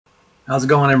How's it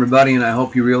going, everybody? And I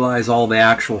hope you realize all the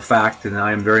actual fact, and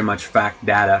I am very much fact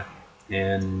data.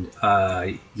 And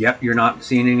yep, you're not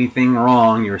seeing anything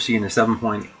wrong. You're seeing a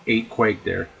 7.8 quake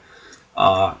there.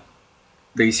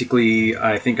 Basically,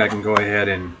 I think I can go ahead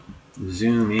and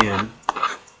zoom in.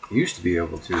 I used to be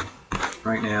able to.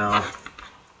 Right now,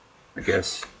 I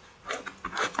guess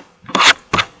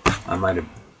I might have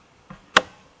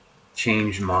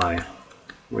changed my,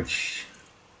 which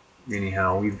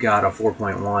anyhow, we've got a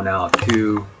 4.1 out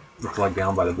to, looks like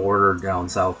down by the border, down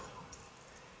South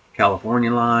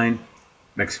California line,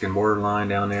 Mexican border line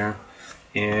down there.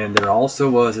 And there also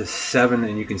was a 7,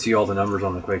 and you can see all the numbers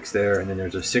on the quakes there. And then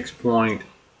there's a 6 point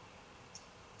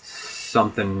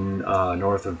something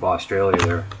north of Australia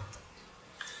there.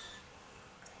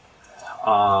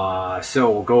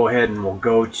 So we'll go ahead and we'll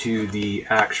go to the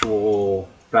actual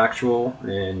factual,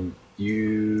 and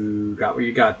you got what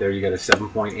you got there. You got a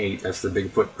 7.8. That's the big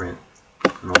footprint.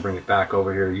 And I'll bring it back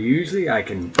over here. Usually I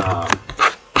can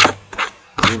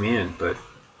zoom in, but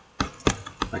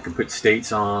I can put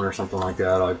states on or something like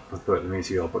that. I'll put, let me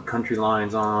see, I'll put country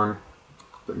lines on,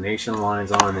 put nation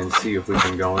lines on, and then see if we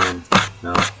can go in.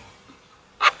 No.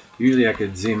 Usually I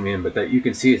could zoom in, but that you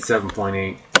can see it's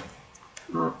 7.8.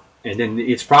 And then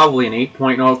it's probably an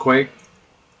 8.0 quake.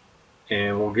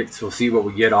 And we'll see what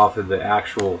we get off of the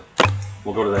actual.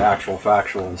 We'll go to the actual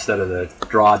factual instead of the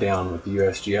drawdown with the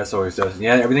USGS always does.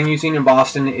 Yeah, everything you've seen in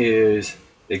Boston is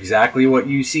exactly what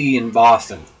you see in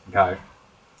Boston. Okay,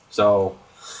 so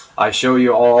I show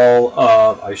you all.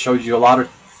 I showed you a lot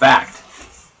of fact.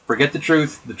 Forget the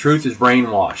truth. The truth is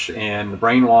brainwash, and the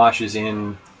brainwash is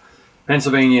in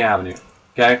Pennsylvania Avenue.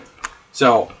 Okay,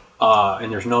 so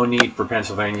and there's no need for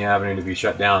Pennsylvania Avenue to be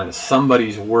shut down, and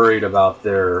somebody's worried about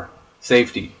their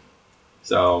safety.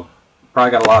 So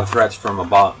probably got a lot of threats from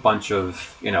a bunch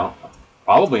of, you know,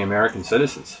 probably American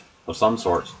citizens of some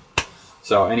sort.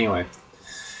 So anyway,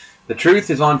 the truth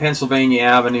is on Pennsylvania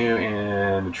Avenue,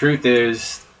 and the truth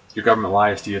is your government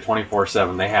lies to you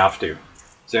 24/7. They have to.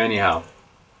 So anyhow,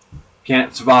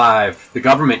 can't survive. The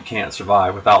government can't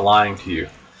survive without lying to you.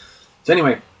 So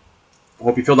anyway, I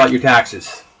hope you filled out your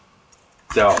taxes.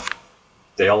 So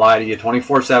they'll lie to you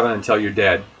 24/7 until you're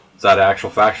dead. Is that actual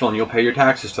factual? And you'll pay your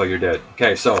taxes till you're dead.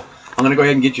 Okay, so I'm going to go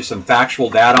ahead and get you some factual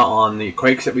data on the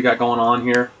quakes that we got going on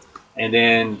here. And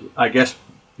then I guess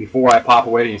before I pop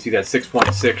away, you see that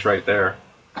 6.6 right there.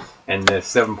 And the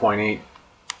 7.8,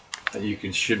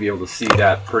 you should be able to see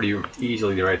that pretty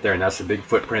easily right there. And that's the big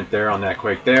footprint there on that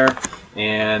quake there.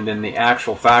 And then the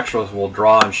actual factuals will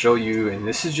draw and show you. And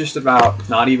this is just about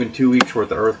not even 2 weeks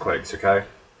worth of earthquakes, okay?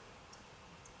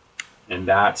 And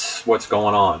that's what's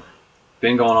going on.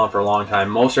 Been going on for a long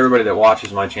time. Most everybody that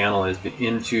watches my channel is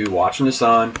into watching the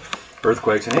sun,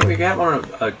 earthquakes, and hey, we got one,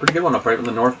 a pretty good one up right on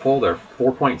the North Pole there,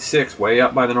 4.6, way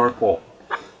up by the North Pole.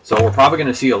 So we're probably going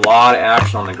to see a lot of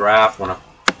action on the graph when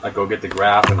I go get the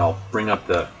graph, and I'll bring up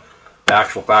the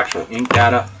actual factual ink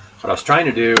data. What I was trying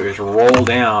to do is roll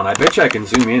down. I bet you I can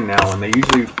zoom in now, and they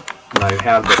usually, when I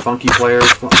have the funky players,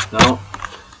 no.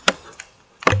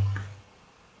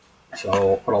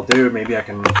 So what I'll do, maybe I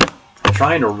can.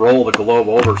 Trying to roll the globe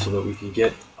over so that we can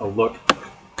get a look.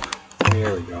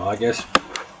 There we go. I guess.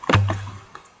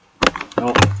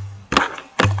 Nope.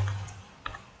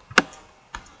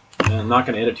 And I'm not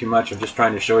going to edit too much. I'm just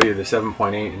trying to show you the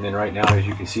 7.8, and then right now, as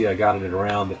you can see, I got it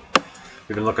around.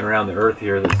 We've been looking around the Earth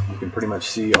here. That you can pretty much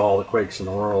see all the quakes in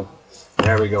the world.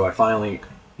 There we go. I finally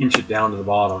inch it down to the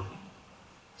bottom.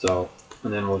 So,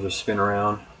 and then we'll just spin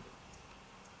around.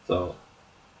 So,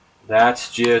 that's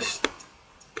just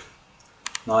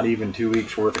not even 2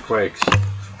 weeks worth of quakes,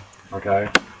 okay?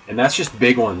 And that's just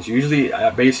big ones. Usually,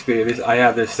 basically, I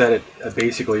have this set at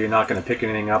basically you're not going to pick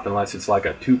anything up unless it's like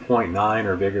a 2.9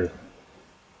 or bigger.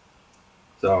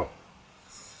 So,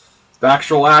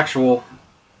 factual, actual,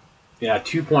 yeah,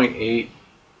 2.8.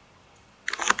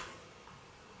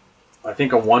 I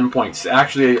think a 1.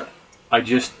 Actually, I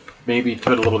just maybe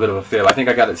put a little bit of a fib. I think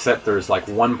I got it set there's like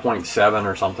 1.7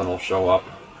 or something will show up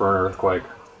for an earthquake.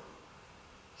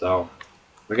 So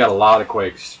we got a lot of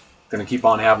quakes. Going to keep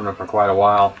on having them for quite a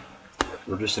while.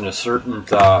 We're just in a certain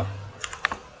time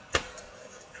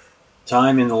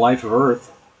in the life of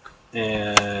Earth,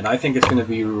 and I think it's going to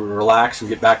be relaxed and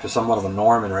get back to somewhat of a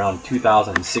norm in around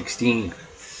 2016.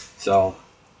 So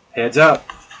heads up,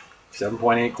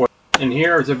 7.8 quake. And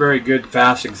here is a very good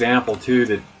fast example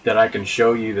too that I can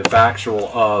show you the factual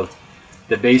of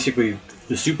that. Basically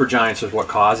the supergiants is what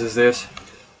causes this.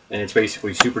 And it's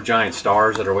basically supergiant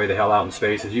stars that are way the hell out in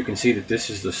space. As you can see, that this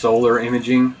is the solar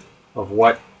imaging of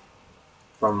what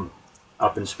from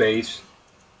up in space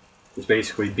is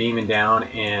basically beaming down,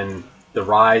 and the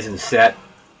rise and set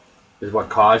is what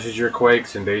causes your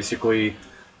quakes, and basically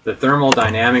the thermal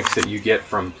dynamics that you get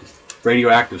from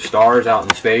radioactive stars out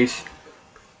in space,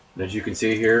 as you can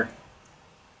see here,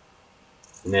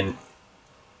 and then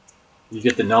you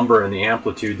get the number and the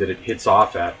amplitude that it hits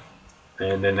off at,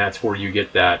 and then that's where you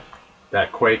get that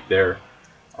quake there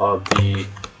of the,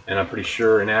 and I'm pretty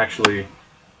sure, and actually,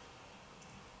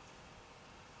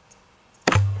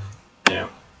 yeah,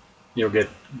 you'll get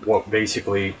what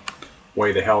basically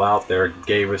way the hell out there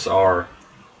gave us our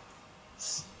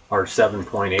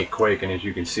 7.8 quake. And as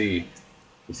you see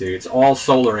it's all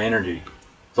solar energy.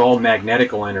 It's all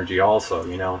magnetical energy also,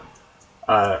 you know.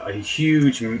 A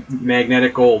huge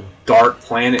magnetical dark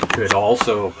planet could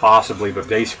also possibly, but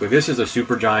basically this is a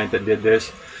supergiant that did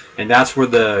this, and that's where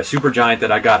the supergiant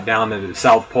that I got down to the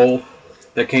South Pole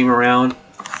that came around.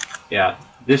 Yeah,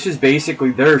 this is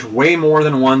basically, there's way more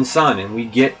than one sun, and we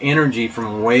get energy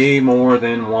from way more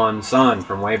than one sun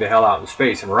from way the hell out in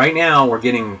space. And right now we're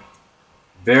getting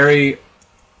very,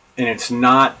 and it's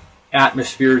not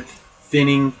atmosphere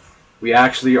thinning. We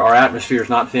actually, our atmosphere is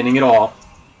not thinning at all.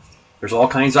 There's all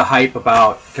kinds of hype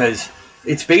about, because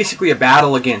it's basically a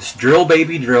battle against drill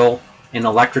baby drill and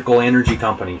electrical energy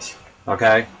companies.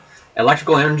 Okay,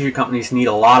 electrical energy companies need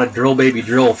a lot of drill baby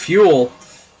drill fuel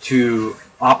to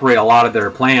operate a lot of their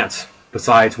plants,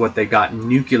 besides what they got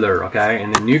nuclear. Okay,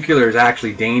 and the nuclear is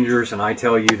actually dangerous, and I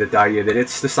tell you that the idea that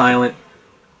it's the silent,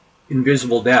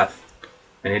 invisible death,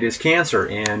 and it is cancer,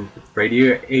 and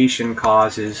radiation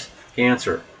causes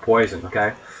cancer, poison.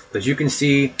 Okay, as you can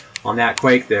see on that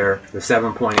quake there, the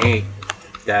 7.8,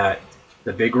 that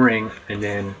the big ring, and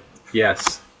then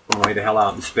yes, from way the hell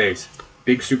out in space,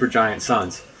 big supergiant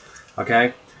suns.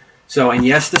 Okay, so, and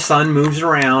yes, the sun moves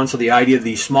around, so the idea of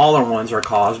these smaller ones are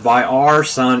caused by our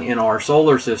sun in our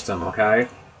solar system. Okay,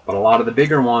 but a lot of the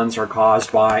bigger ones are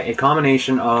caused by a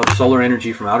combination of solar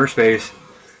energy from outer space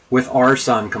with our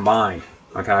sun combined.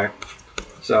 Okay,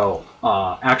 so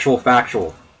actual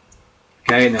factual.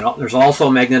 Okay, and then there's also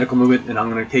magnetical movement, and I'm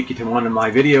going to take you to one of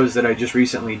my videos that I just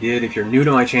recently did if you're new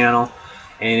to my channel,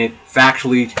 and it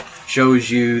factually shows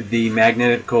you the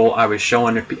magnetical. I was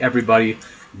showing everybody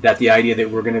that the idea that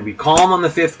we're going to be calm on the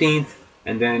 15th,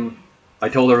 and then I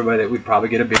told everybody that we'd probably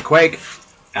get a big quake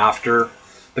after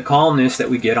the calmness that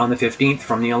we get on the 15th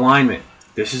from the alignment.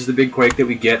 This is the big quake that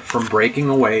we get from breaking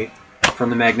away from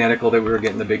the magnetical that we were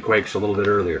getting the big quakes a little bit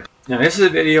earlier. Now this is a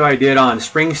video I did on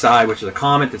Springside, which is a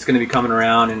comet that's going to be coming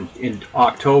around in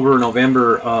October,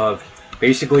 November of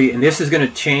basically, and this is going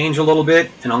to change a little bit,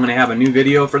 and I'm going to have a new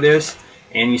video for this.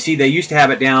 And you see they used to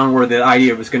have it down where the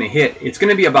idea was going to hit. It's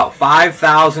going to be about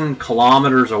 5,000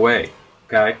 kilometers away.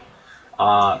 Okay,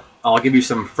 I'll give you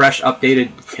some fresh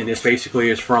updated, and this basically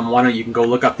is from one of, you can go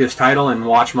look up this title and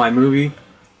watch my movie,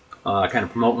 kind of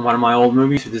promoting one of my old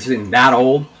movies. This isn't that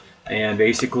old. And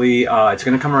basically, it's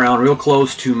going to come around real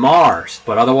close to Mars.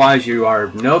 But otherwise, you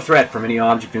are no threat from any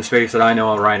object in space that I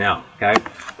know of right now. Okay?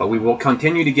 But we will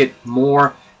continue to get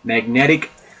more magnetic,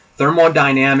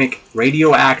 thermodynamic,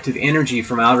 radioactive energy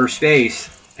from outer space.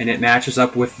 And it matches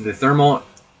up with the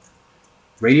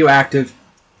radioactive,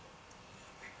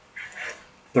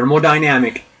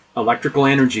 thermodynamic, electrical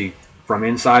energy from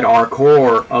inside our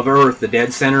core of Earth, the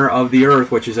dead center of the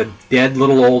Earth, which is a dead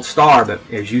little old star. But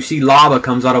as you see, lava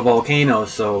comes out of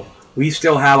volcanoes, so we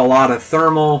still have a lot of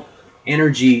thermal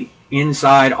energy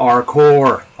inside our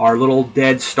core. Our little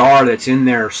dead star that's in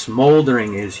there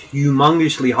smoldering is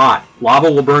humongously hot.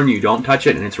 Lava will burn you. Don't touch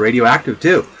it, and it's radioactive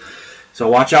too. So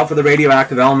watch out for the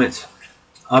radioactive elements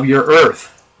of your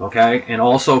Earth, okay? And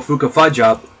also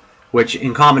Fuka-Fudge-Up, which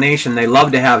in combination, they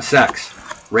love to have sex.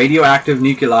 Radioactive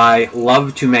nuclei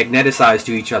love to magneticize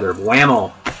to each other.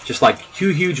 Whammo. Just like two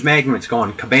huge magnets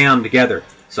going kabam together.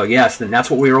 So yes, then that's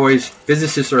what we're always,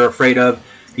 physicists are afraid of.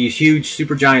 These huge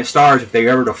supergiant stars, if they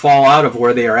were to fall out of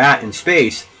where they are at in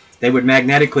space, they would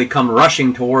magnetically come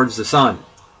rushing towards the sun.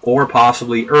 Or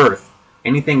possibly Earth.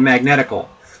 Anything magnetical.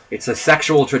 It's a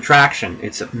sexual attraction.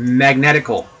 It's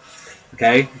magnetical.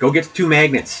 Okay, go get two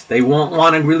magnets. They won't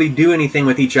want to really do anything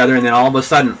with each other, and then all of a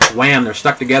sudden, wham! They're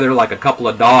stuck together like a couple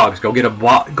of dogs. Go get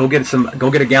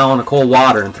a gallon of cold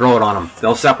water and throw it on them.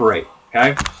 They'll separate.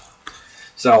 Okay.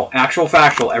 So actual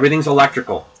factual. Everything's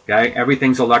electrical. Okay,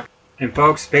 everything's electrical. And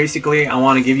folks, basically, I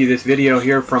want to give you this video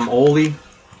here from Ole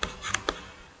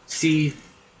C.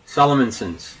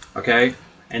 Solomonson's. Okay,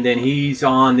 and then he's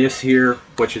on this here,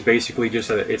 which is basically just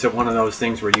it's one of those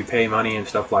things where you pay money and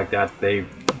stuff like that.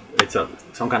 It's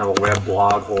some kind of a web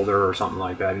blog holder or something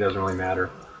like that. It doesn't really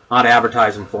matter. Not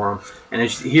advertising for them. And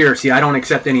it's here, see, I don't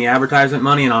accept any advertisement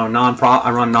money, and I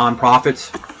run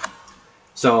non-profits.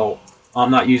 So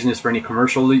I'm not using this for any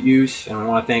commercial use, and I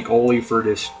want to thank Oli for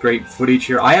this great footage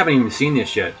here. I haven't even seen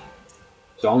this yet,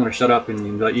 so I'm going to shut up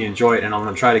and let you enjoy it, and I'm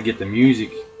going to try to get the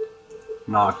music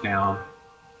knocked down.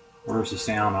 Where's the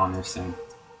sound on this thing?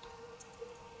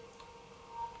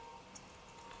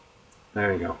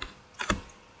 There you go.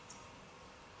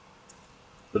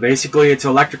 But basically, it's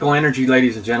electrical energy,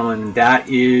 ladies and gentlemen, and that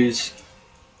is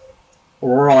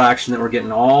auroral action that we're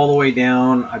getting all the way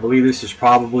down. I believe this is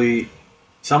probably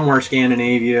somewhere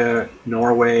Scandinavia,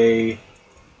 Norway,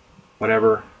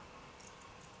 whatever.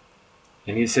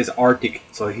 And he says Arctic,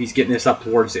 so he's getting this up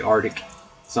towards the Arctic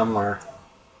somewhere.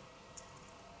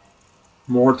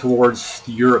 More towards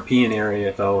the European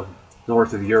area, though,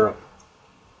 north of Europe.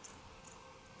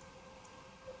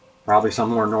 Probably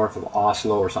somewhere north of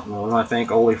Oslo or something. We want to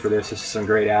thank Oli for this. This is some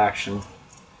great action.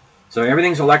 So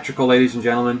everything's electrical, ladies and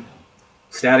gentlemen.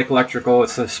 Static electrical.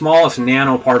 It's the smallest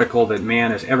nanoparticle that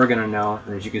man is ever going to know.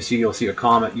 And as you can see, you'll see a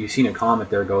comet. You've seen a comet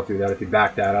there go through that if you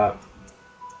back that up.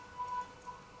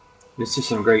 This is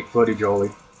some great footage, Oli.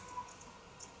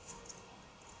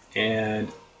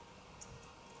 And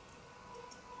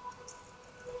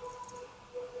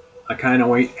I kind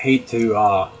of hate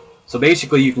to... so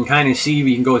basically, you can kind of see,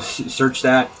 you can go search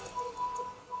that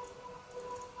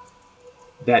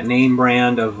name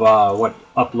brand of what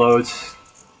uploads.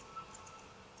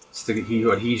 It's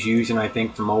what he's using, I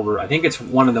think, from over. I think it's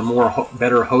one of the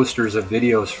better hosters of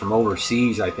videos from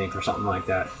overseas, I think, or something like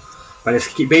that. But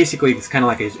it's basically, it's kind of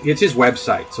like it's his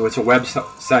website. So it's a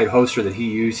website hoster that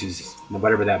he uses,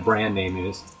 whatever that brand name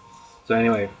is. So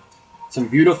anyway. Some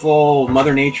beautiful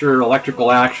Mother Nature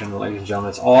electrical action, ladies and gentlemen.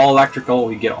 It's all electrical.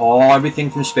 We get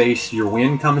everything from space. Your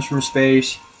wind comes from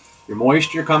space. Your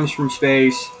moisture comes from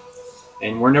space.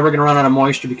 And we're never going to run out of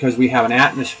moisture because we have an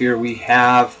atmosphere. We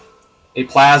have a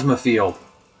plasma field.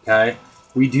 Okay?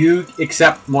 We do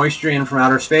accept moisture in from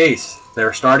outer space.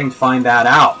 They're starting to find that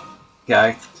out.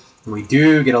 Okay? And we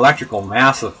do get electrical,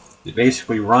 massive. It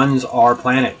basically runs our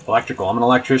planet. Electrical. I'm an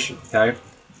electrician. Okay?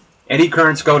 Eddy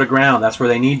currents go to ground. That's where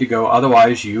they need to go.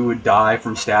 Otherwise, you would die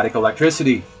from static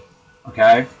electricity.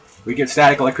 Okay? We get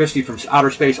static electricity from outer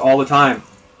space all the time.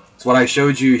 It's what I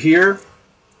showed you here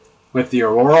with the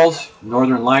auroras,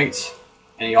 northern lights,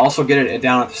 and you also get it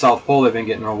down at the South Pole. They've been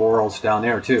getting auroras down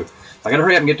there too. I got to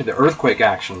hurry up and get to the earthquake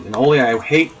action. And Oli, I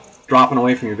hate dropping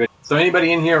away from your video. So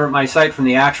anybody in here at my site from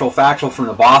the actual factual from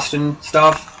the Boston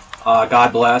stuff,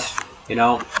 God bless. You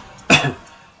know,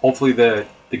 hopefully the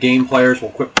game players will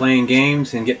quit playing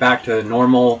games and get back to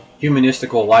normal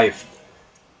humanistical life.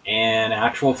 And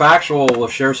actual factual will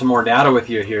share some more data with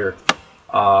you here.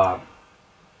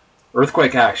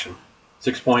 Earthquake action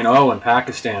 6.0 in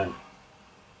Pakistan.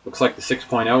 Looks like the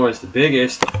 6.0 is the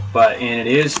biggest,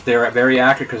 they're very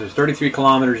accurate because it's 33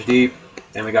 kilometers deep,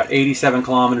 and we got 87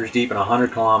 kilometers deep and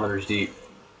 100 kilometers deep.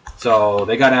 So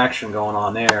they got action going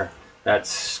on there.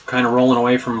 That's kind of rolling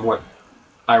away from what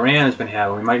Iran has been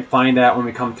having. We might find that when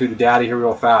we come through the data here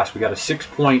real fast. We got a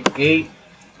 6.8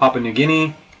 Papua New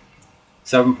Guinea,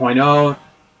 7.0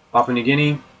 Papua New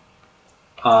Guinea.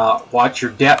 Watch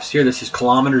your depths here. This is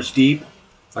kilometers deep.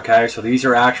 Okay, so these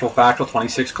are actual factual.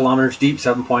 26 kilometers deep,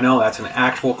 7.0. That's an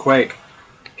actual quake.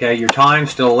 Okay, your time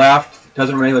still left.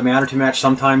 Doesn't really matter too much.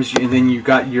 Sometimes, and then you've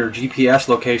got your GPS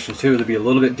locations too. They'll be a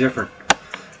little bit different.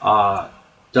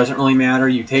 Doesn't really matter.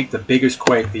 You take the biggest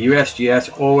quake. The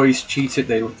USGS always cheats it.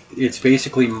 It's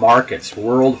basically markets,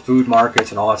 world food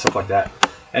markets, and all that stuff like that.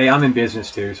 Hey, I'm in business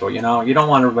too, so you know you don't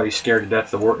want everybody scared to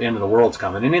death. The end of the world's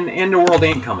coming, and the end of the world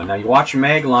ain't coming. Now you watch your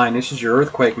mag line. This is your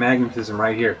earthquake magnetism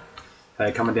right here.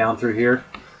 Okay, coming down through here.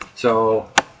 So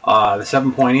the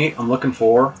 7.8 I'm looking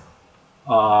for.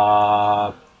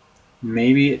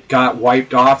 Maybe it got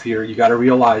wiped off here. You got to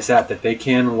realize that they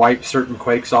can wipe certain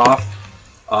quakes off.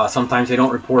 Sometimes they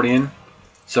don't report in.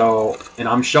 So, and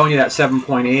I'm showing you that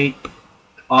 7.8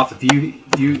 off of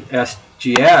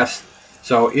USGS.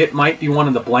 So it might be one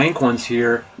of the blank ones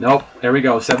here. Nope, there we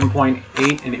go,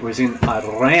 7.8, and it was in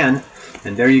Iran.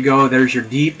 And there you go, there's your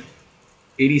deep,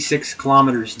 86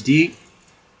 kilometers deep.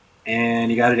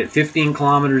 And you got it at 15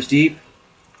 kilometers deep.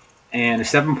 And a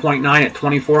 7.9 at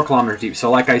 24 kilometers deep.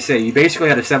 So like I say, you basically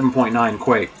had a 7.9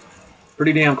 quake.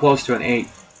 Pretty damn close to an 8.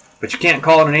 But you can't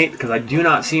call it an 8 because I do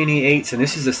not see any 8s. And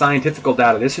this is the scientific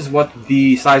data. This is what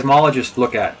the seismologists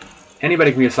look at.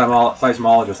 Anybody can be a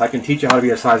seismologist. I can teach you how to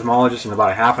be a seismologist in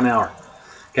about a half an hour.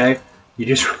 Okay? You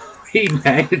just read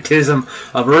magnetism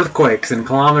of earthquakes and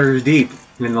kilometers deep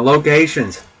and the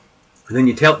locations. And then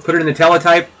you put it in the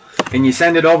teletype and you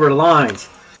send it over to lines.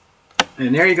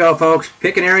 And there you go, folks.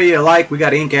 Pick an area you like. We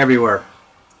got ink everywhere.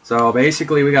 So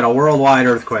basically, we got a worldwide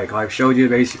earthquake. I've showed you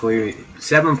basically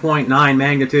 7.9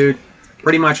 magnitude.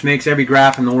 pretty much makes every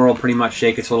graph in the world pretty much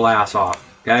shake its little ass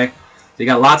off. Okay? So you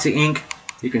got lots of ink.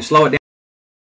 You can slow it down.